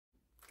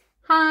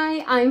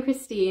Hi, I'm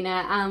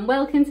Christina and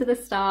welcome to the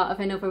start of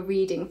another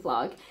reading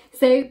vlog.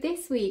 So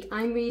this week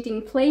I'm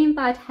reading Plain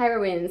Bad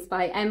Heroines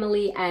by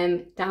Emily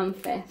M.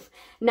 Danforth.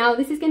 Now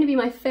this is going to be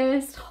my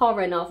first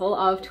horror novel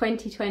of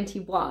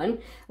 2021.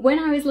 When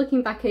I was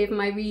looking back over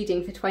my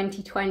reading for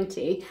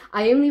 2020,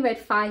 I only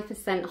read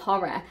 5%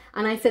 horror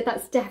and I said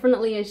that's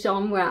definitely a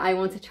genre I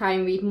want to try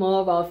and read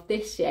more of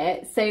this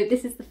year. So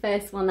this is the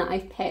first one that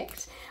I've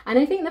picked. And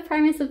I think the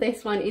premise of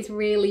this one is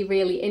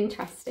really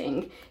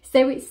interesting.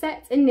 So it's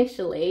set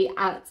initially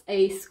at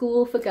a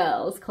school for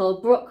girls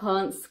called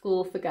Brookhorn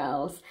School for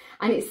Girls,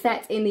 and it's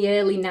set in the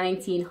early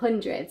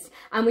 1900s.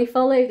 And we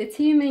follow the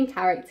two main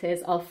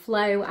characters of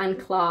Flo and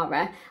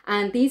Clara,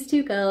 and these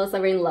two girls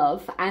are in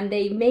love and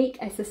they make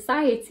a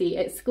society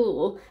at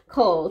school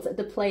called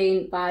the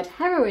Plain Bad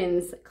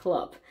Heroines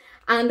Club.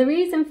 And the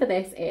reason for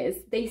this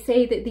is they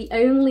say that the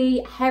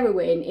only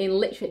heroine in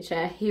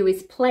literature who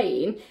is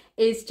plain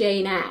is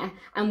Jane Eyre,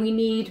 and we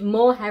need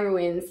more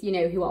heroines, you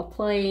know, who are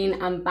plain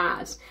and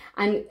bad.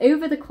 And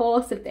over the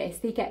course of this,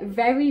 they get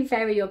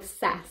very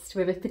obsessed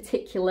with a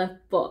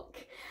particular book.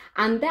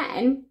 And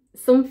then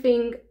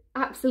something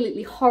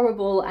absolutely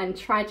horrible and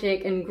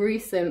tragic and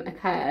gruesome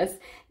occurs.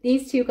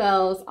 These two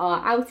girls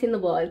are out in the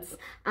woods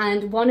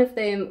and one of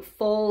them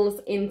falls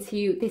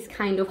into this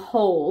kind of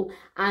hole,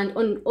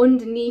 and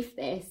underneath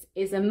this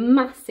is a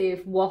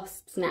massive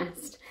wasp's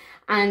nest,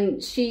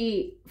 and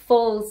she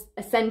falls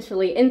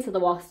essentially into the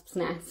wasp's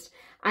nest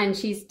and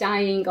she's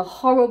dying a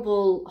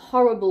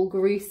horrible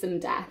gruesome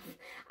death,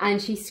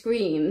 and she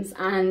screams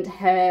and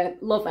her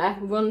lover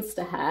runs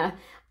to her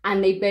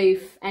and they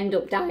both end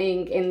up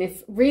dying in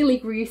this really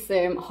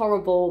gruesome,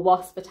 horrible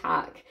wasp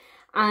attack.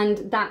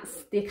 And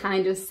that's the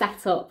kind of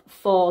setup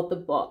for the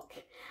book.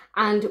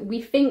 And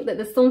we think that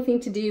there's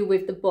something to do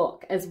with the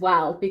book as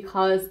well,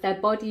 because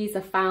their bodies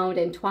are found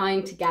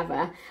entwined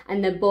together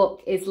and the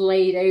book is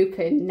laid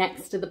open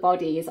next to the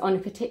bodies on a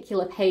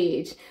particular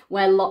page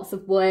where lots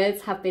of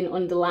words have been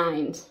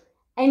underlined.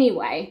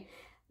 Anyway,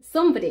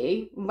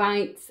 somebody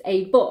writes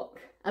a book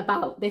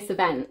about this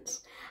event,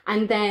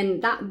 and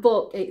then that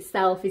book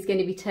itself is going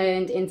to be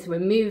turned into a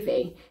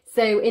movie.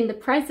 So in the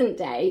present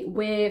day,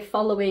 we're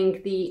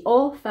following the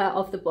author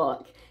of the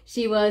book.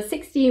 She was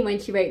 16 when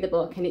she wrote the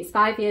book and it's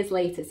 5 years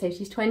later, so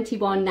she's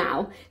 21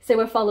 now. So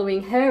we're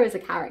following her as a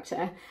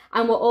character,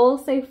 and we're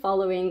also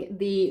following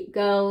the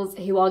girls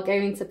who are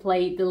going to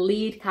play the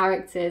lead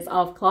characters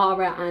of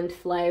Clara and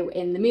Flo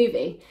in the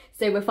movie.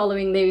 So we're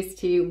following those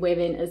two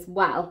women as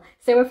well.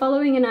 So we're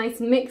following a nice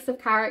mix of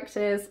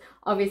characters.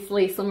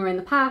 Obviously some are in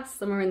the past,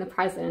 some are in the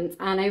present,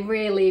 and I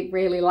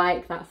really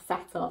like that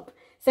setup.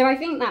 So I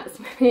think that's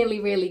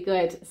really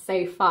good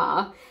so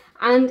far.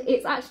 And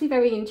it's actually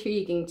very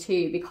intriguing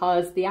too,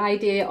 because the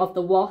idea of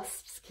the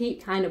wasps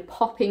keep kind of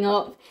popping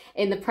up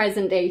in the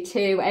present day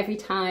too. Every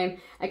time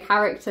a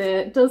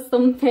character does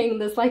something,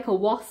 there's like a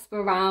wasp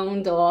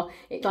around, or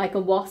it's like a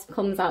wasp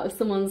comes out of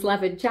someone's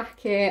leather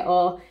jacket,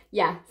 or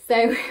yeah.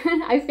 So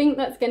I think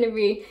that's going to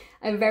be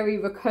a very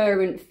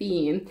recurrent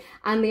theme,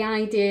 and the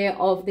idea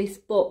of this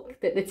book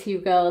that the two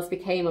girls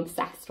became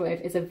obsessed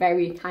with is a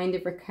very kind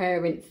of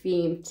recurrent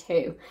theme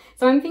too.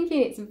 So I'm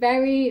thinking it's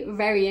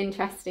very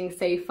interesting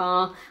so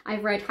far.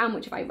 I've read, how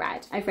much have I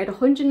read? I've read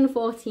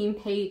 114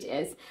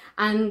 pages,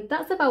 and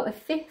that's about a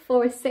fifth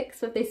or a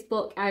sixth of this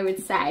book, I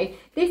would say.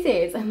 This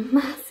is a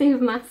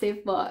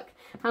massive book.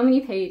 How many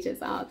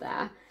pages are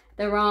there?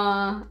 There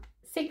are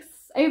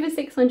over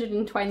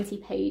 620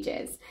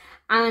 pages.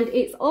 And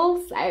it's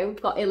also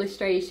got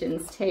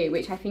illustrations too,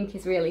 which I think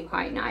is really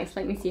quite nice.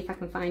 Let me see if I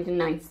can find a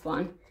nice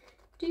one.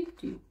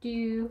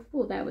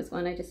 Oh, there was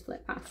one, I just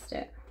flipped past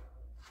it.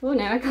 Oh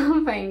no, I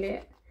can't find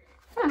it.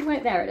 Oh,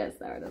 wait, there it is.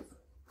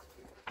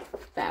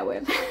 Bear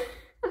with.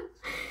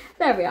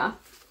 There we are.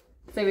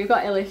 So we've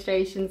got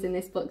illustrations in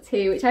this book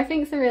too, which I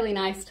think is a really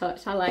nice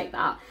touch. I like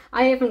that.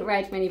 I haven't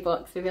read many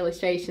books with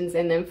illustrations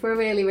in them for a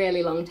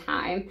really long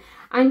time.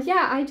 And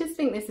yeah, I just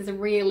think this is a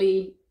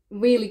really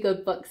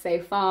good book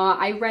so far.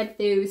 I read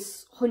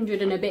those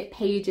 100 and a bit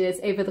pages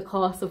over the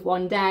course of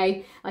one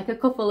day, like a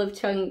couple of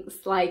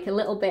chunks, like a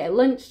little bit at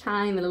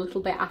lunchtime and a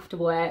little bit after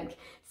work.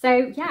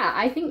 So yeah,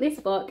 I think this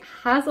book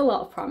has a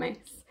lot of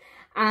promise,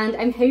 and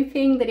I'm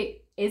hoping that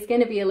it is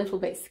going to be a little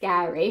bit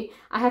scary.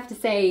 I have to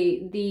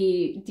say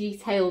the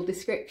detailed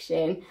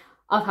description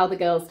of how the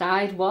girls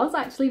died was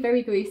actually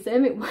very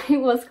gruesome.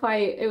 It was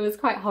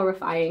quite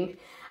horrifying.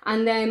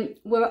 And then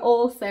we're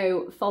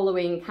also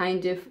following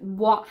kind of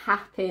what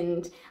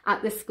happened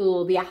at the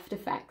school, the after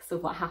effects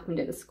of what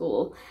happened at the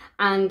school.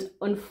 And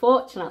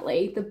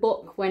unfortunately, the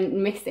book went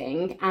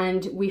missing,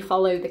 and we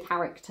follow the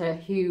character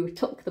who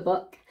took the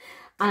book.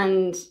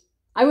 And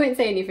I won't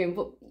say anything,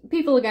 but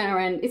people are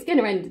it's going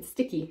to end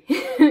sticky.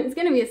 It's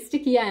going to be a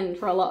sticky end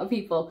for a lot of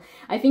people.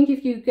 I think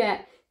if you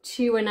get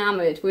too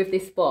enamoured with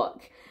this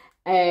book,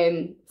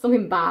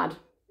 something bad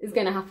is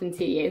going to happen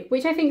to you,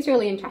 which I think is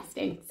really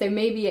interesting. So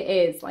maybe it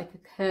is like a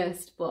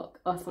cursed book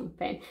or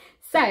something.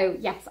 So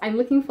yes, I'm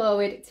looking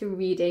forward to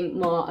reading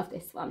more of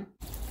this one.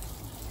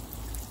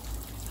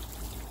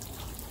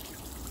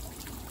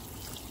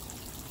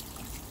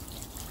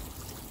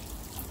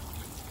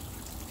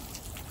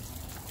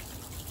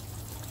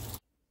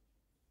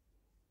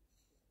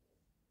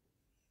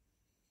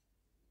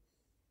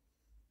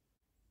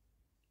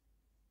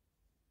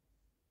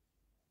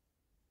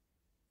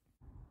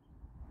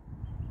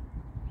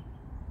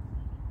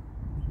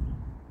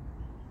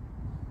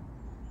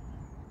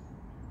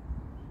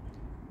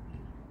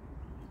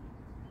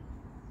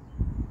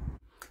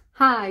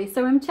 Hi,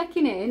 so I'm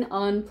checking in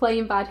on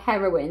Playing Bad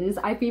Heroines.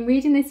 I've been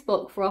reading this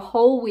book for a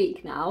whole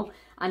week now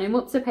and I'm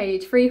up to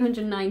page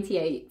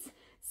 398.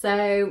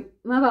 So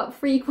I'm about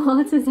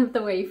 3/4 of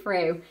the way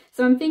through.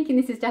 So I'm thinking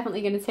this is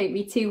definitely going to take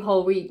me 2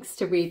 whole weeks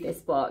to read this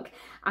book.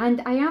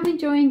 And I am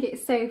enjoying it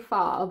so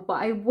far,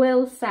 but I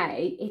will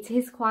say it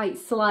is quite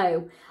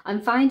slow. I'm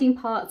finding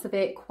parts of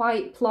it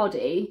quite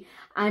ploddy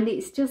and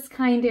it's just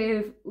kind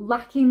of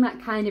lacking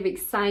that kind of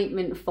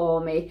excitement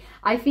for me.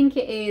 I think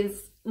it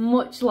is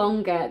much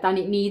longer than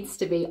it needs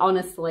to be,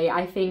 honestly.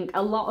 I think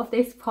a lot of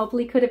this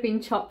probably could have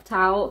been chopped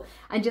out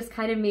and just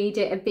kind of made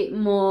it a bit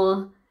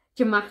more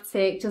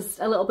dramatic, just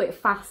a little bit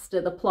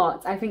faster, the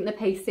plot. I think the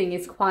pacing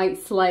is quite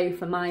slow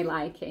for my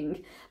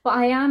liking, but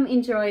I am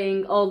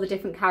enjoying all the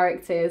different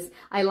characters.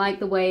 I like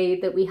the way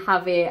that we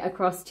have it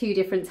across 2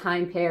 different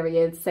time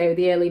periods, so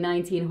the early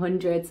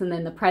 1900s and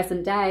then the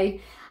present day.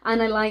 And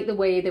I like the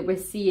way that we're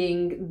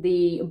seeing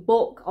the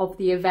book of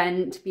the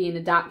event being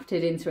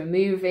adapted into a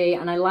movie.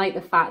 And I like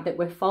the fact that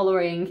we're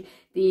following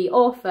the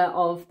author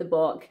of the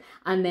book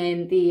and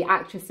then the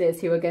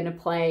actresses who are going to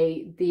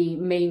play the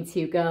main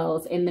 2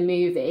 girls in the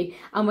movie.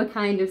 And we're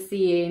kind of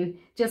seeing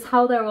just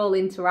how they're all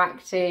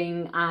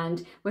interacting,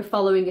 and we're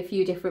following a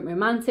few different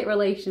romantic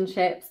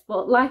relationships.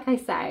 But like I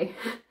say,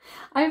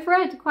 I've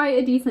read quite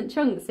a decent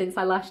chunk since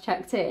I last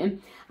checked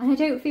in, and I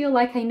don't feel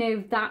like I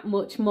know that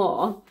much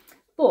more.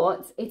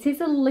 But it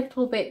is a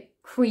little bit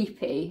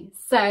creepy,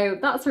 so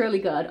that's really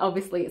good.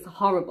 Obviously it's a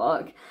horror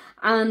book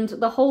and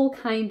the whole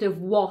kind of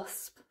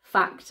wasp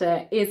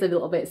factor is a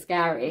little bit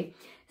scary.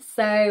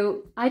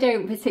 So I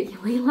don't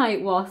particularly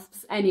like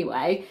wasps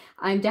anyway.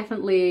 I'm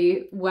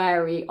definitely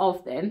wary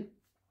of them.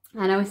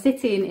 And I was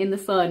sitting in the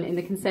sun in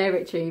the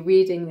conservatory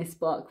reading this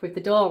book with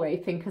the door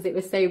open because it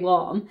was so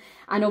warm,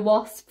 and a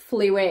wasp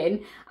flew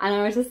in and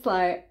I was just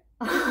like,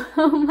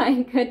 oh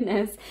my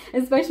goodness,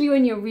 especially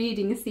when you're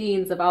reading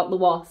scenes about the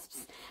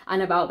wasps and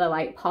about the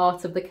like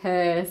part of the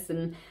curse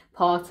and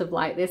part of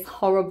like this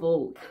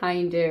horrible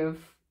kind of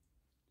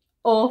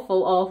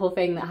awful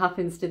thing that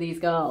happens to these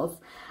girls.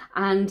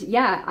 And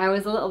yeah, I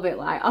was a little bit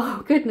like,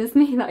 oh goodness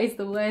me, that is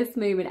the worst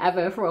moment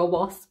ever for a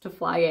wasp to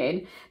fly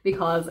in,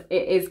 because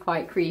it is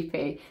quite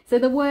creepy. So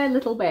there were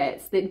little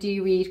bits that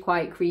do read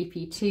quite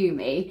creepy to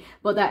me,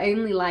 but they're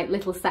only like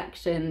little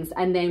sections,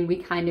 and then we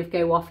kind of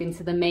go off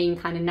into the main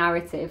kind of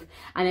narrative.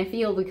 And I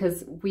feel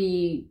because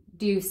we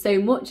do so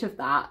much of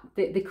that,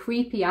 the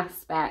creepy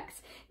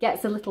aspect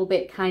gets a little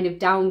bit kind of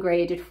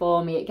downgraded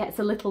for me. It gets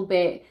a little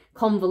bit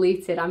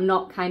convoluted. I'm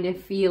not kind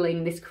of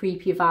feeling this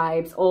creepy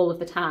vibes all of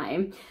the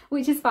time,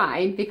 which is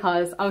fine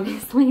because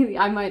obviously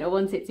I might not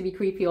want it to be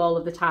creepy all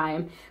of the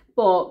time.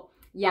 But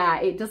yeah,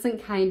 it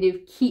doesn't kind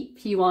of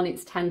keep you on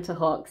its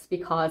tenterhooks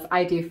because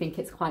I do think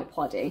it's quite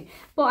ploddy.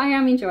 But I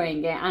am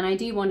enjoying it and I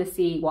do want to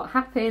see what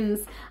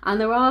happens, and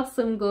there are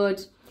some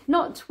good,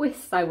 not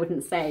twists I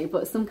wouldn't say,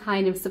 but some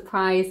kind of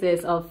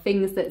surprises of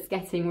things that's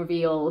getting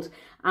revealed,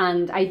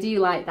 and I do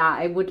like that.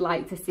 I would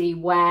like to see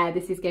where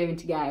this is going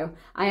to go.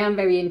 I am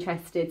very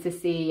interested to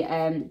see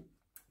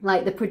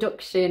like the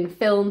production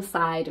film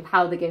side of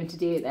how they're going to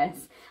do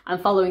this,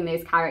 and following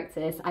those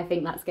characters, I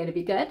think that's going to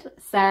be good.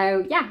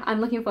 So yeah,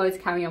 I'm looking forward to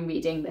carry on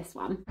reading this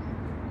one.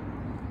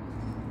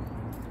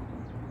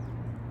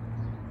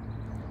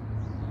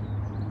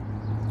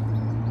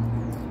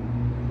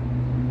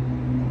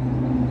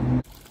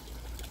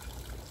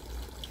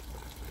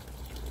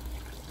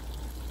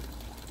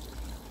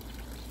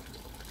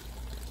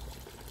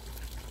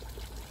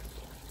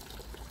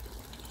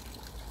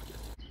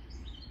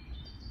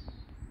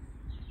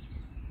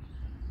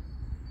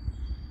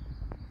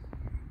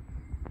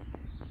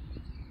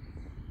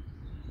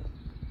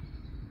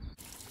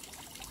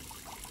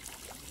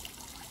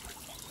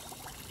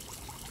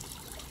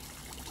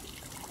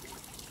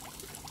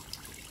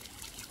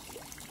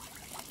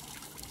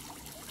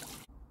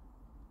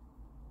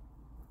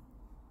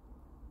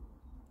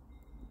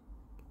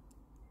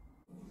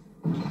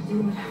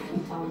 Do what I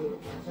can tell you.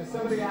 There's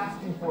somebody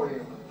asking for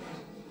you.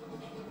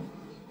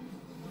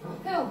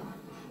 Who?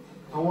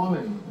 A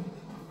woman.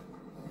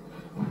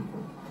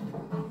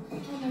 Oh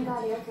my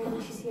god,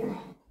 Erica, she's here.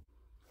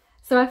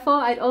 So I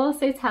thought I'd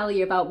also tell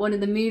you about one of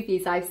the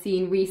movies I've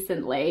seen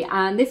recently,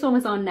 and this one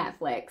was on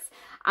Netflix.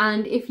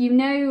 And if you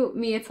know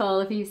me at all,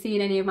 if you've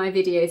seen any of my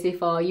videos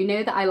before, you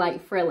know that I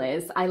like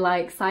thrillers. I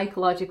like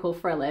psychological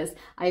thrillers.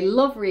 I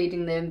love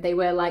reading them. They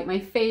were like my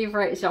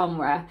favourite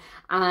genre,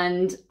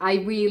 and I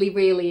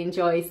really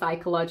enjoy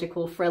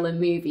psychological thriller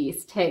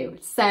movies too.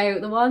 So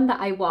the one that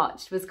I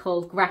watched was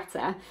called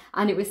Greta,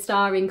 and it was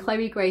starring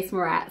Chloe Grace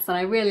Moretz, and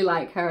I really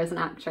like her as an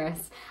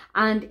actress.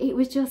 And it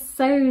was just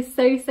so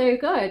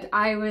good.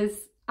 I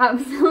was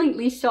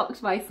absolutely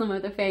shocked by some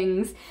of the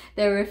things.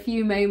 There were a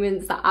few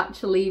moments that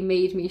actually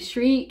made me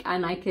shriek,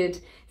 and I could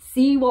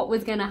see what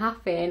was going to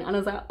happen, and I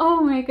was like,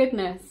 oh my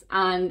goodness.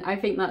 And I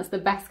think that's the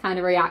best kind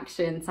of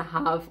reaction to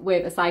have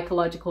with a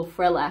psychological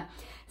thriller.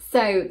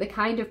 So the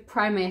kind of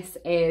premise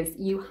is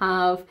you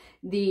have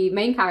the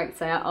main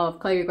character of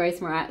Chloe Grace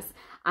Moretz,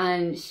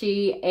 and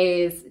she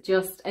is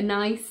just a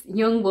nice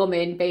young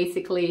woman.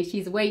 Basically,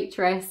 she's a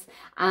waitress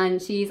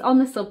and she's on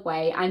the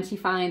subway and she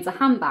finds a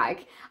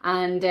handbag,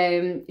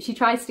 and she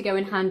tries to go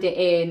and hand it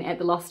in at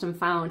the Lost and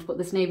Found, but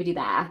there's nobody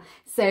there.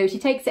 So she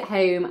takes it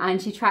home and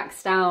she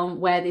tracks down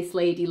where this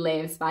lady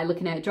lives by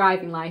looking at her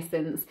driving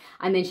licence,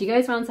 and then she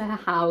goes round to her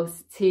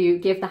house to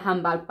give the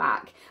handbag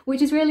back,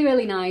 which is really,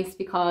 really nice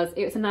because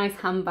it's a nice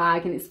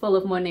handbag and it's full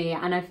of money,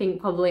 and I think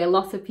probably a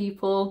lot of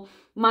people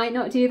might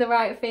not do the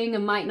right thing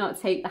and might not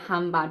take the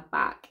handbag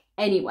back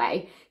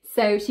anyway.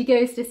 So she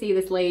goes to see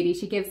this lady,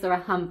 she gives her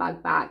a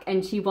handbag back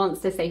and she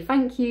wants to say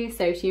thank you,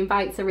 so she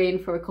invites her in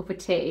for a cup of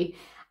tea.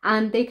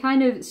 And they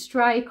kind of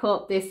strike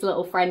up this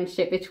little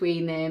friendship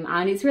between them,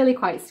 and it's really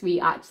quite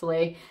sweet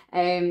actually.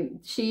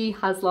 She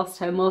has lost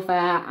her mother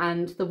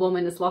and the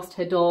woman has lost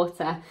her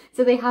daughter,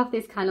 so they have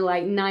this kind of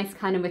like nice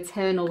kind of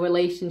maternal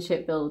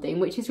relationship building,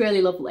 which is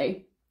really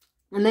lovely.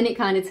 And then it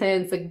kind of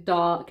turns a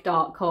dark,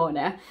 dark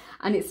corner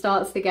and it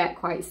starts to get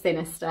quite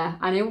sinister,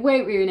 and it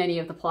won't ruin any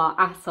of the plot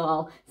at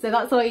all. So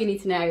that's all you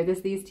need to know.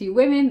 There's these two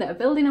women that are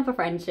building up a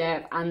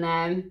friendship, and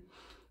then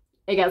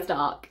it gets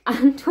dark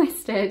and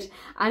twisted,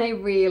 and I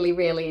really,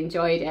 really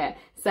enjoyed it.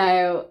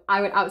 So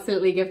I would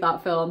absolutely give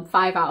that film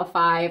 5 out of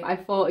 5. I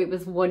thought it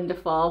was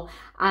wonderful,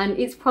 and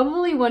it's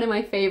probably one of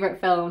my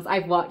favourite films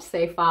I've watched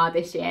so far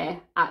this year,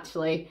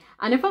 actually.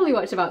 And I've probably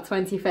watched about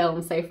 20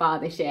 films so far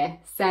this year.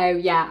 So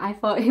yeah, I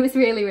thought it was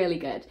really, really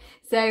good.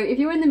 So if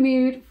you're in the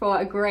mood for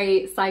a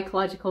great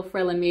psychological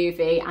thriller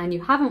movie and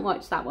you haven't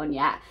watched that one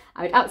yet,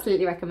 I would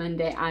absolutely recommend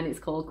it, and it's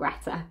called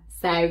Greta.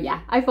 So yeah,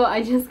 I thought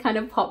I'd just kind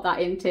of pop that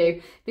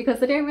into,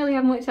 because I don't really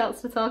have much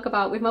else to talk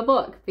about with my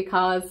book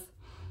because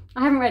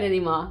I haven't read any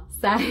more.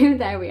 So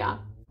there we are.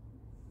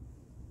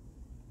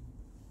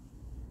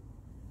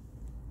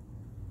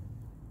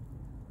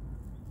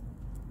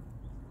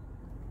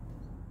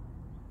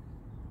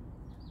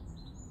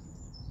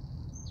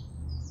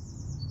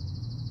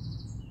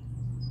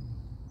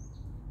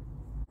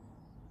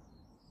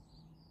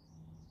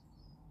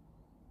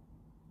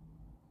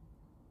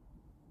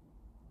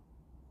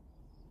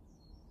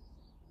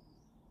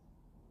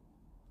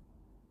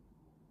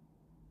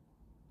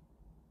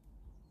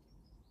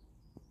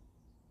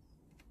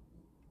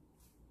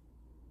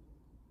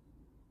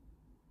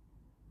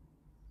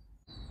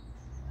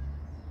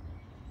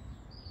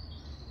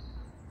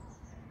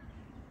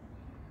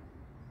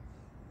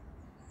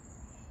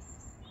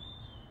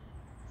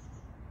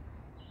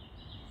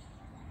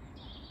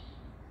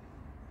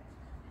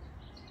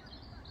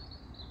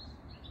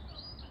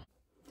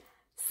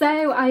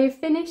 So I have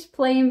finished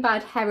Plain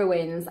Bad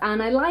Heroines,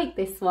 and I like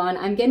this one.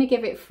 I'm going to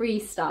give it 3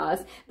 stars,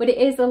 but it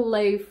is a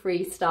low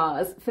 3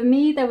 stars. For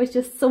me, there was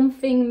just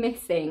something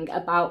missing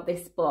about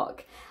this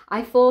book.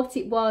 I thought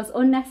it was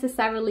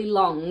unnecessarily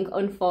long,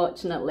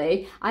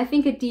 unfortunately. I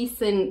think a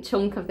decent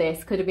chunk of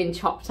this could have been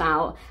chopped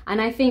out,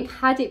 and I think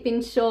had it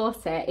been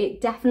shorter, it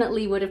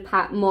definitely would have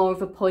packed more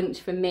of a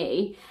punch for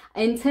me.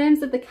 In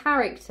terms of the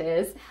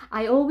characters,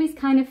 I always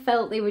kind of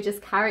felt they were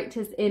just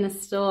characters in a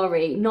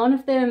story. None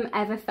of them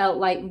ever felt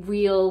like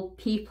real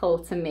people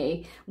to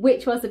me,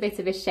 which was a bit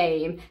of a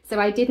shame. So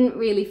I didn't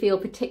really feel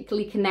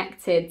particularly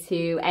connected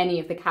to any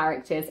of the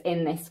characters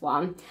in this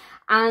one.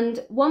 And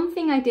one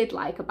thing I did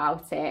like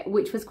about it,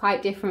 which was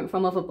quite different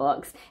from other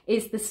books,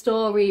 is the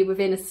story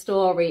within a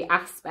story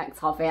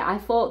aspect of it. I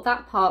thought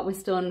that part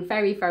was done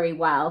very, very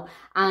well,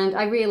 and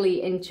I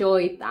really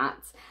enjoyed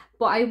that.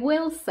 But I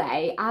will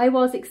say, I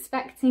was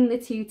expecting the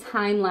 2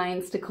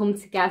 timelines to come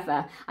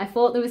together. I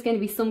thought there was going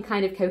to be some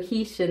kind of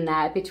cohesion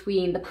there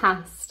between the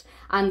past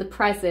and the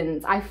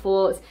present. I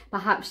thought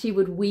perhaps she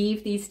would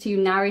weave these 2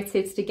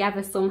 narratives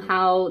together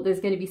somehow. There's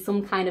going to be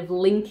some kind of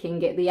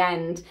linking at the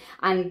end.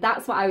 And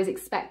that's what I was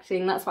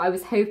expecting. That's what I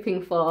was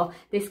hoping for.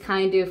 This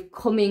kind of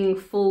coming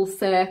full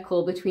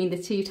circle between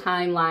the 2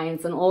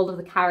 timelines and all of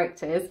the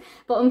characters.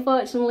 But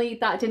unfortunately,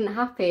 that didn't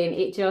happen.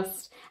 It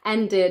just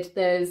ended.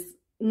 There's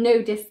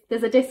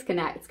a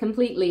disconnect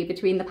completely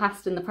between the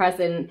past and the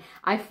present.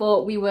 I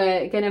thought we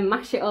were going to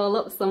mash it all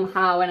up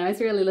somehow, and I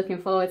was really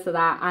looking forward to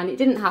that, and it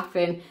didn't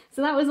happen.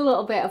 So that was a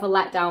little bit of a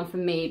letdown for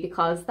me,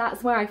 because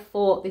that's where I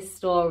thought this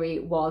story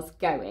was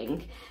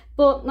going.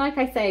 But like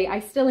I say, I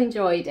still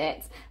enjoyed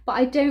it, but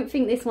I don't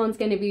think this one's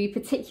going to be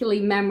particularly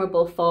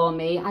memorable for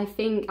me. I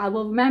think I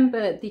will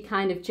remember the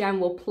kind of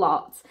general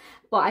plot,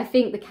 but I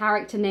think the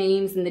character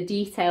names and the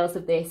details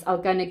of this are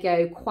going to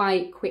go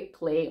quite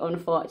quickly,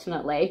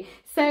 unfortunately.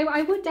 So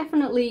I would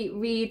definitely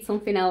read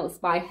something else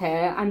by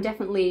her. I'm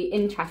definitely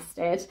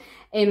interested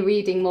in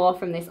reading more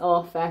from this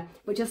author,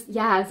 but just,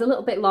 yeah, it's a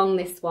little bit long,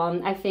 this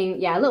one. I think,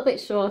 yeah, a little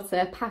bit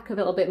shorter, pack a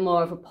little bit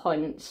more of a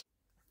punch.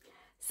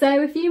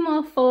 So a few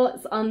more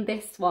thoughts on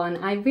this one.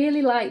 I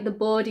really like the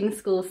boarding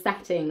school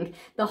setting.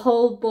 The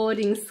whole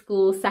boarding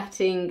school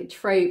setting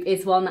trope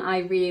is one that I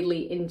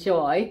really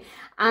enjoy.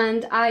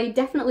 And I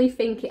definitely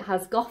think it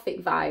has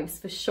gothic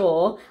vibes for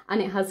sure, and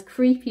it has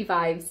creepy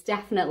vibes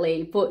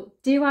definitely.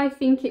 But do I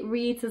think it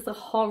reads as a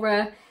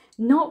horror?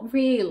 Not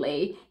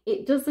really.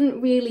 It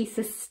doesn't really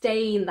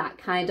sustain that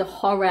kind of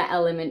horror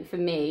element for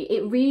me.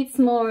 It reads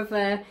more of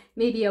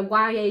maybe a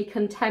YA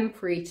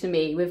contemporary to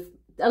me, with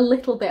a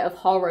little bit of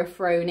horror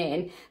thrown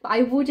in, but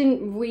I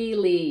wouldn't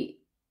really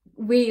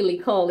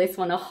call this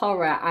one a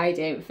horror, I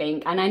don't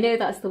think, and I know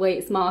that's the way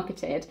it's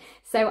marketed.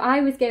 So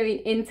I was going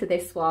into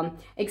this one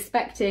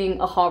expecting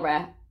a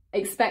horror,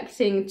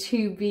 expecting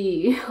to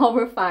be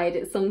horrified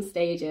at some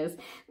stages,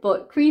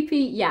 but creepy,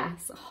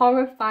 yes,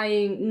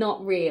 horrifying,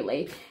 not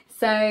really.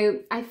 So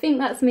I think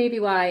that's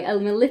maybe why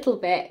I'm a little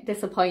bit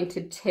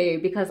disappointed too,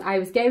 because I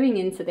was going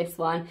into this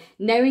one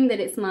knowing that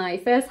it's my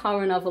first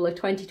horror novel of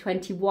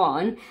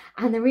 2021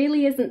 and there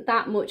really isn't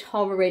that much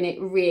horror in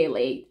it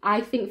really. I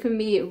think for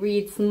me it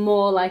reads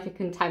more like a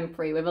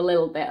contemporary with a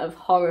little bit of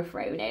horror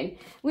thrown in,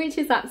 which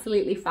is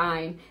absolutely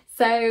fine.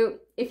 So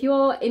if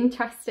you're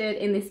interested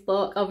in this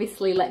book,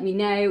 obviously let me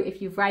know.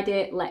 If you've read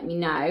it, let me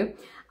know.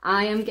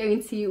 I am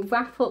going to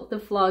wrap up the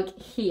vlog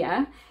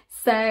here.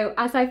 So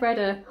as I've read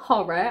a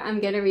horror, I'm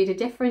going to read a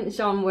different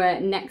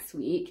genre next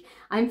week.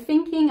 I'm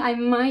thinking I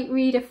might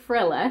read a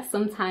thriller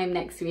sometime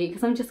next week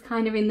because I'm just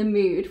kind of in the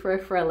mood for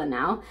a thriller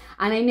now.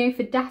 And I know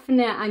for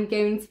definite I'm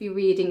going to be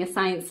reading a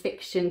science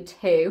fiction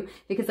too,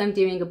 because I'm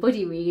doing a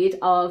buddy read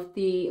of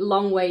The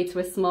Long Way to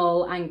a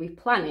Small Angry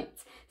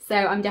Planet. So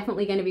I'm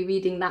definitely going to be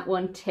reading that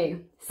one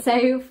too.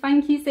 So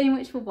thank you so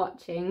much for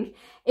watching.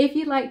 If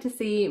you'd like to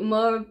see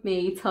more of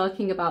me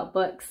talking about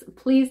books,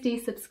 please do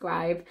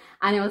subscribe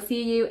and I will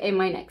see you in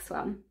my next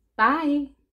one. Bye!